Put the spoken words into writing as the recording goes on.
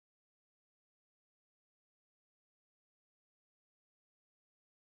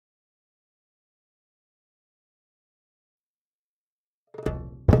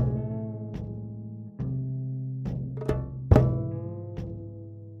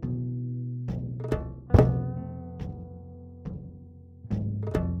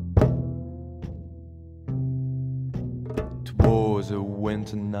was a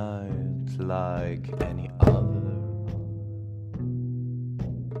winter night like any other,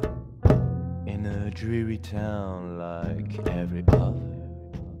 in a dreary town like every other.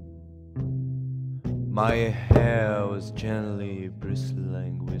 My hair was gently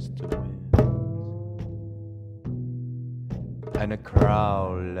bristling with the wind, and a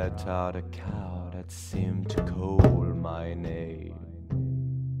crowd let out a cow that seemed to call my name.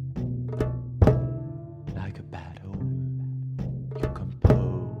 Like a bad omen, you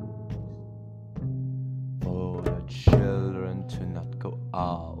compose for the children to not go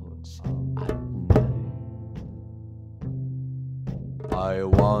out at night. I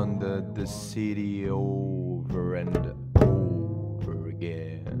wandered the city over and over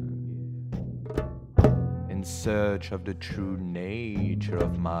again, in search of the true nature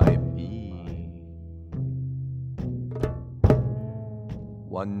of my being.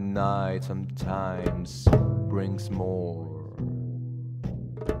 One night sometimes brings more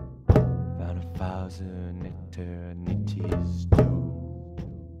than 1,000 eternities do.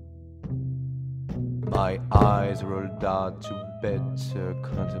 My eyes rolled out to better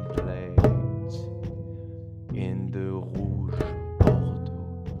contemplate in the rouge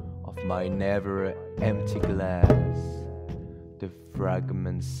bordeaux of my never empty glass the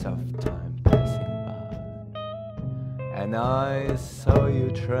fragments of time passing by, and I saw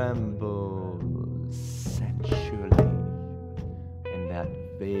you tremble sensually in that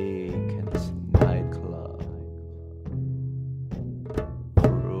vacant nightclub,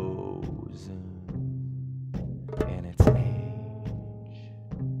 frozen in its age,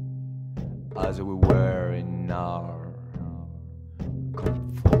 as we were in our comfort,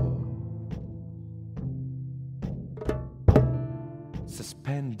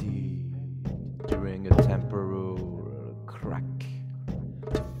 suspended during a temporal crack,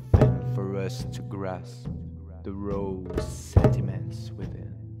 too thin for us to grasp the raw sentiments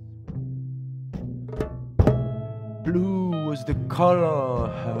within. Blue was the color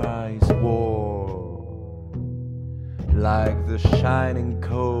her eyes wore, like the shining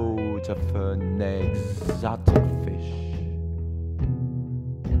coat of an exotic fish,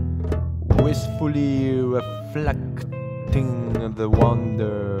 wistfully reflecting the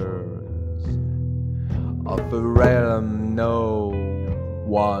wonders of a realm no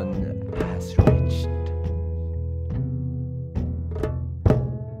one has reached.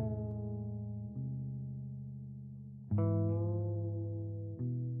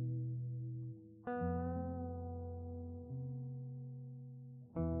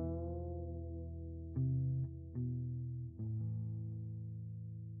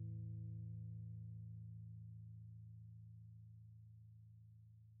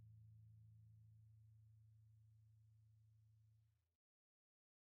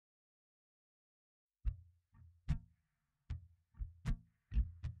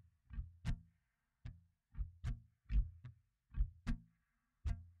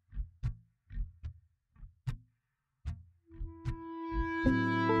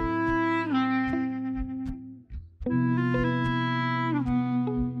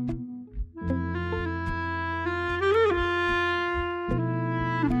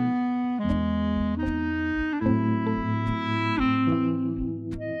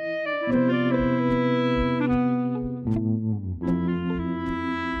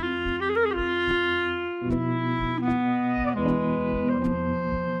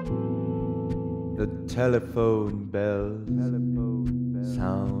 The telephone bells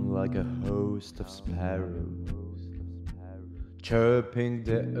sound like a host of sparrows, chirping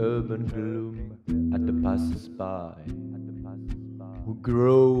their urban gloom at the passers-by, who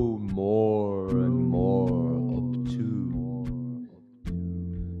grow more and more obtuse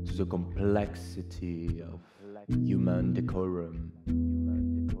to the complexity of human decorum.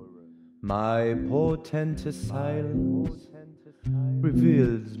 My portentous silence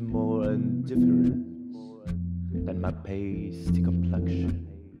reveals more indifference than my pasty complexion,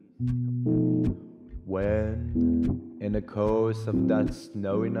 when, in the course of that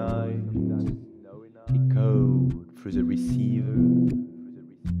snowy night, echoed through the receiver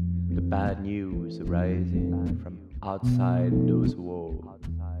the bad news arising from outside those walls,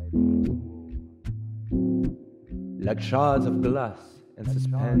 like shards of glass in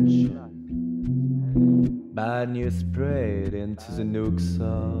suspension. Bad news spread into the nooks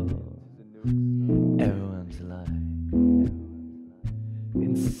of everyone's life,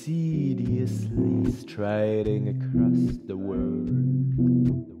 insidiously striding across the world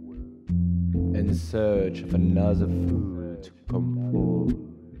in search of another food to comfort.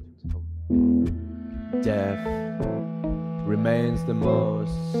 Death remains the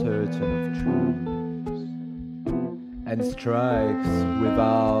most certain of truths, and strikes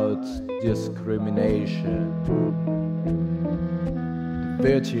without discrimination. The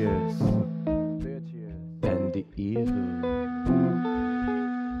virtuous and the evil,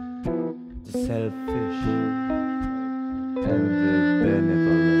 the selfish and the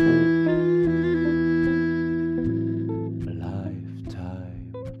benevolent. A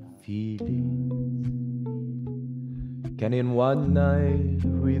lifetime of feelings can in one night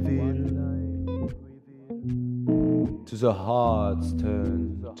reveal to the hearts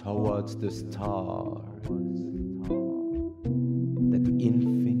turned towards the stars that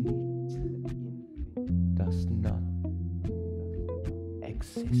infinite does not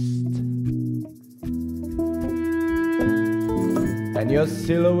exist. And your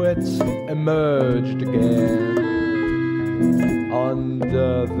silhouette emerged again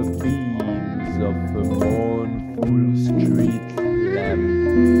under the beams of a mournful street lamp.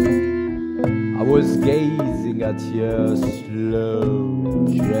 I was gazing at your slow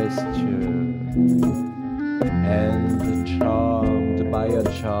gesture and charmed by your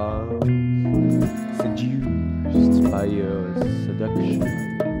charm, seduced by your seduction,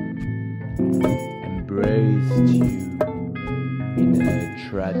 embraced you in a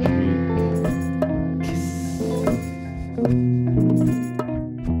tragic kiss.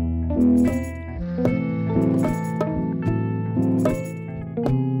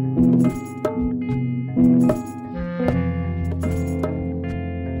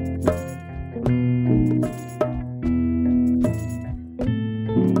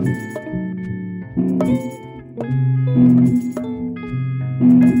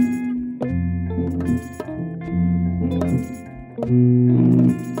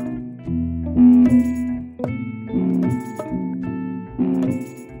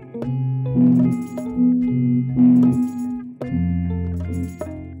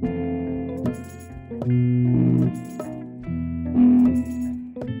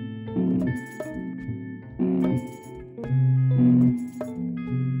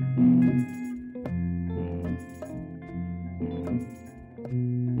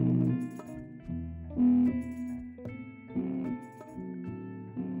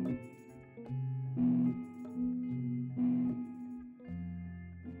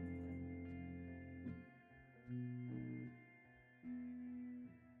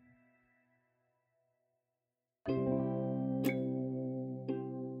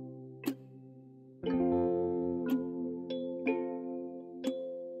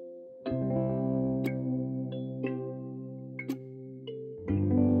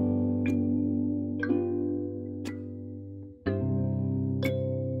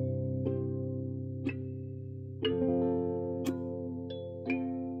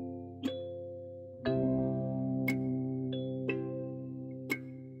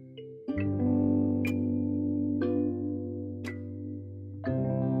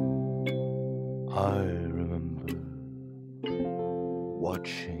 I remember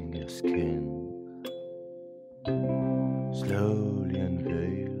watching your skin slowly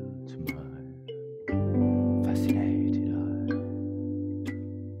unveil to my fascinated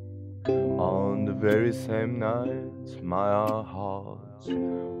eye. On the very same night, my heart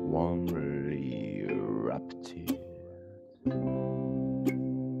warmly erupted,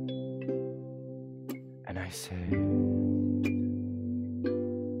 and I said,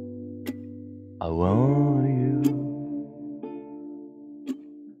 I want you.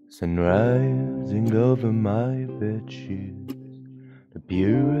 Sun rising over my bedsheets, the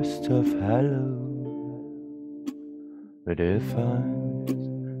purest of hello,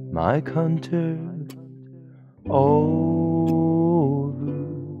 redefines my contour over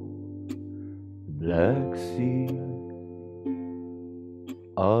the black sea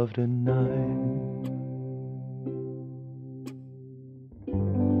of the night.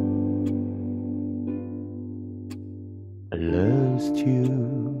 I lost you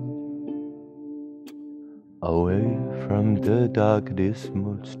away from the dark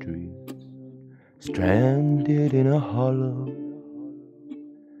dismal streets, stranded in a hollow,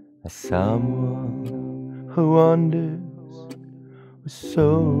 as someone who wanders with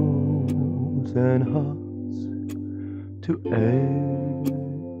souls and hearts to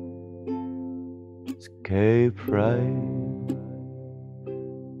escape pride.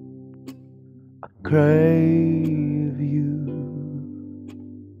 I crave you.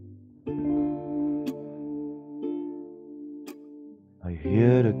 I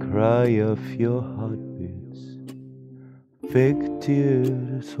hear the cry of your heartbeats, fake tears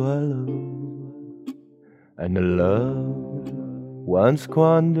to swallow, and the love once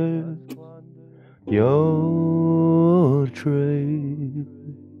squandered your trade.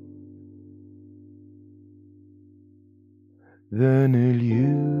 than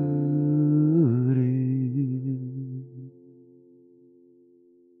elude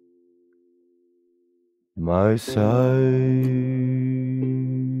my side.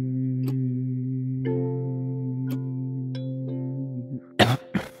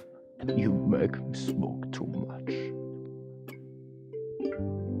 You make me smoke too much.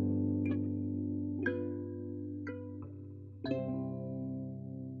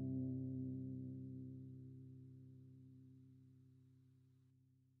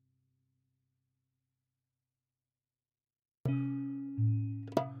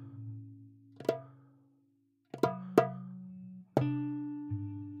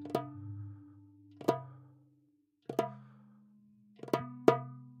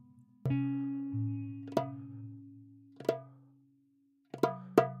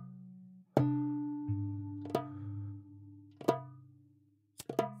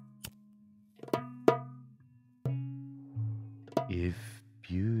 If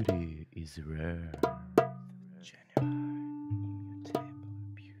beauty is rare, genuine, immutable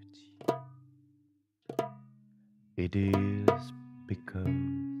beauty, it is because,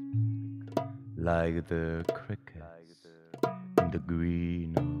 like the crickets in the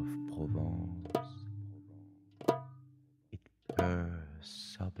green of Provence, it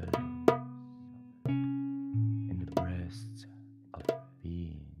purrs soberly in the breasts of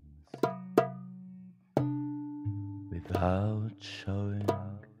beings, without showing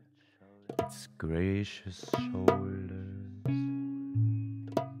its gracious shoulders,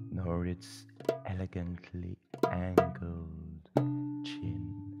 nor its elegantly angled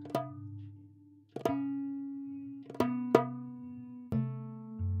chin.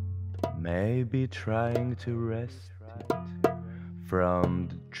 Maybe trying to wrest it from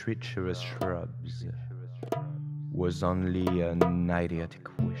the treacherous shrubs was only an idiotic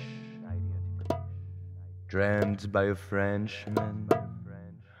wish, dreamed by a Frenchman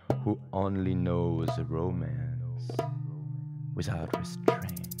who only knows romance without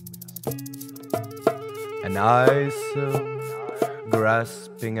restraint. And I saw,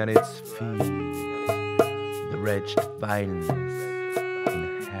 grasping at its feet, the wretched vileness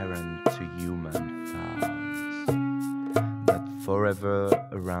inherent to human thoughts, that forever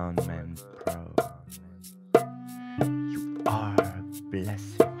around men probe. You are a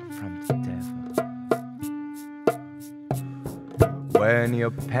blessing from the devil. When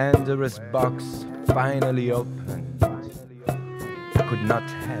your Pandora's box finally opened, I could not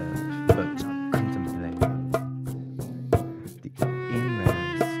help but contemplate the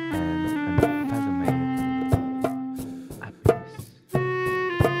immense and unfathomable abyss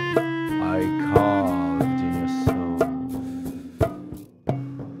I carved in your soul.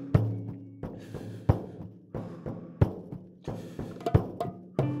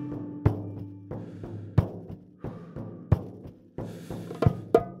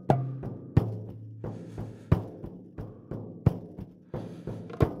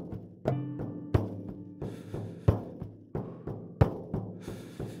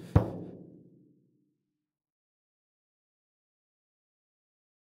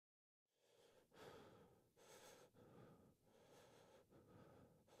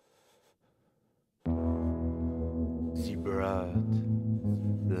 Barrat,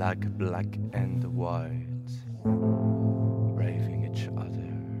 like black and white, braving each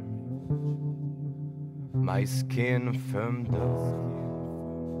other. My skin firmed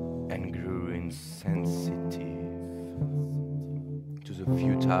up and grew insensitive to the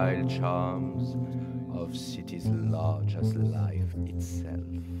futile charms of cities large as life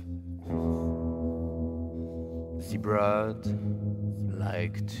itself. Zebrad,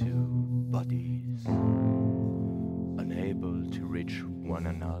 like two bodies, unable to reach one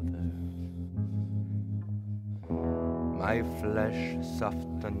another. My flesh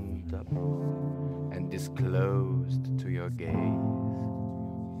softened up and disclosed to your gaze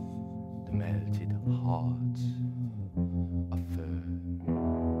the melted heart of a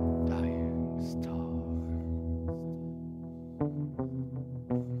dying star.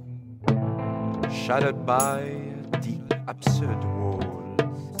 Shadowed by the absurd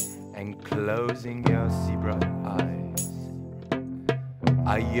walls enclosing your zebra eyes,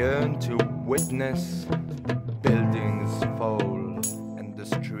 I yearn to witness the buildings fall and the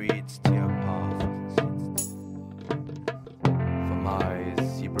streets tear apart. For my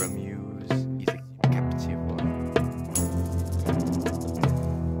zebra muse is a captive one,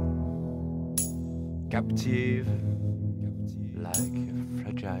 captive like a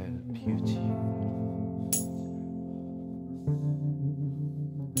fragile beauty.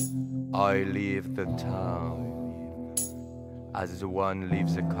 I leave the town as the one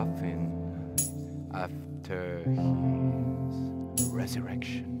leaves a coffin after his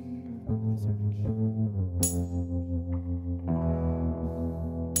resurrection.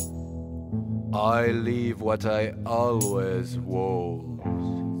 I leave what I always was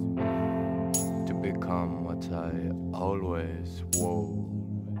to become what I always was.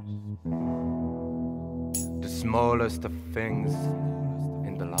 The smallest of things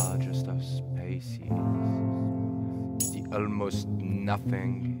in the largest of spaces, the almost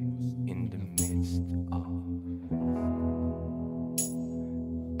nothing in the midst of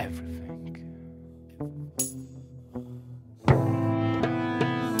everything.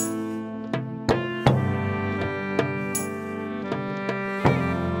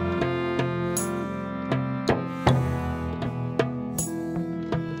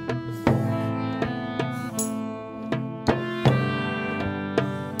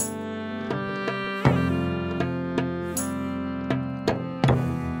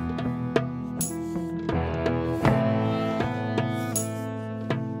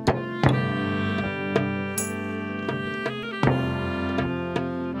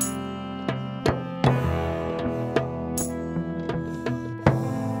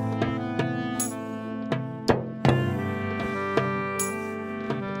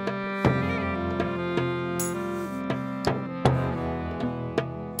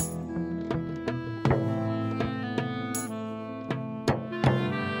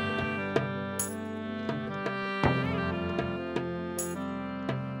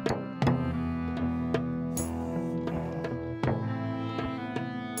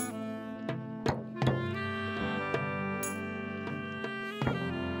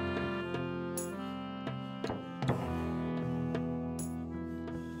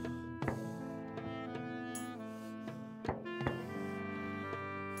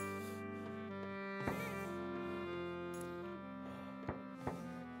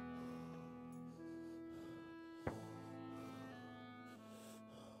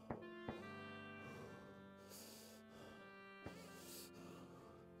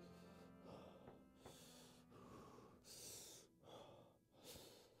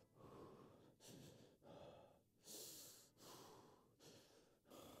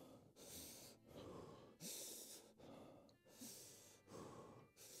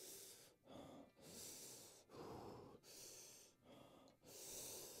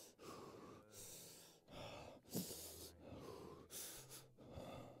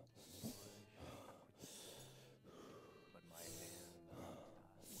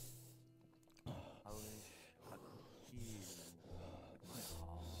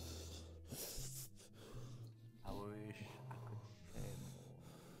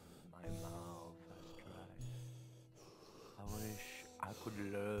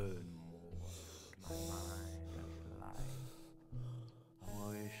 Could learn more, but my mind is light. I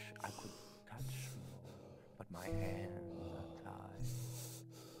wish I could touch more, but my hands are tied.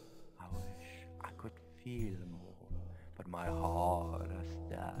 I wish I could feel more, but my heart has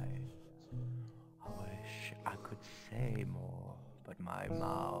died. I wish I could say more, but my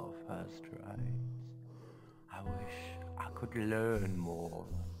mouth has dried. I wish I could learn more,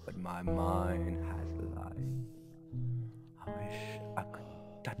 but my mind has lied. I wish I could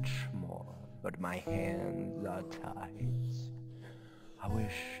touch more, but my hands are tied. I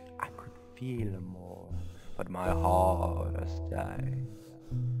wish I could feel more, but my heart has died.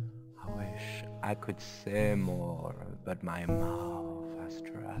 I wish I could say more, but my mouth has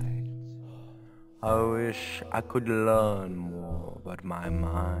dried. I wish I could learn more, but my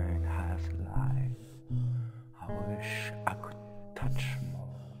mind has lied. I wish I could touch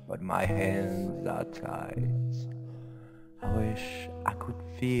more, but my hands are tied. I wish I could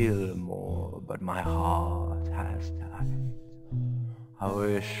feel more, but my heart has died. I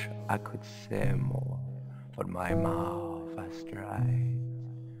wish I could say more, but my mouth has dried.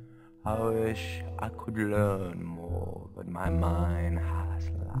 I wish I could learn more, but my mind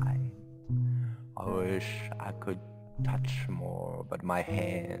has lied. I wish I could touch more, but my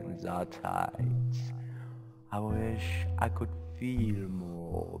hands are tied. I wish I could feel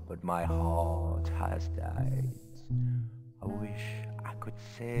more, but my heart has died. I wish I could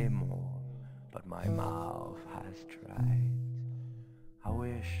say more, but my mouth has tried. I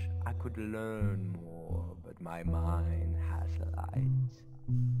wish I could learn more, but my mind has lied.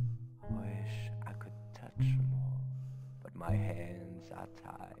 I wish I could touch more, but my hands are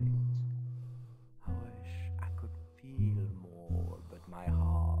tied. I wish I could feel more, but my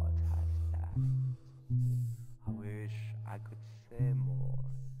heart has died. I wish I could say more,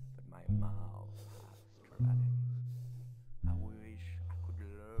 but my mouth has tried. I wish I could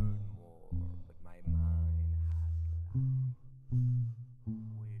learn more, but my mind has lied. I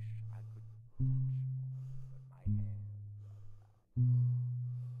wish I could touch more, but my hands are tied.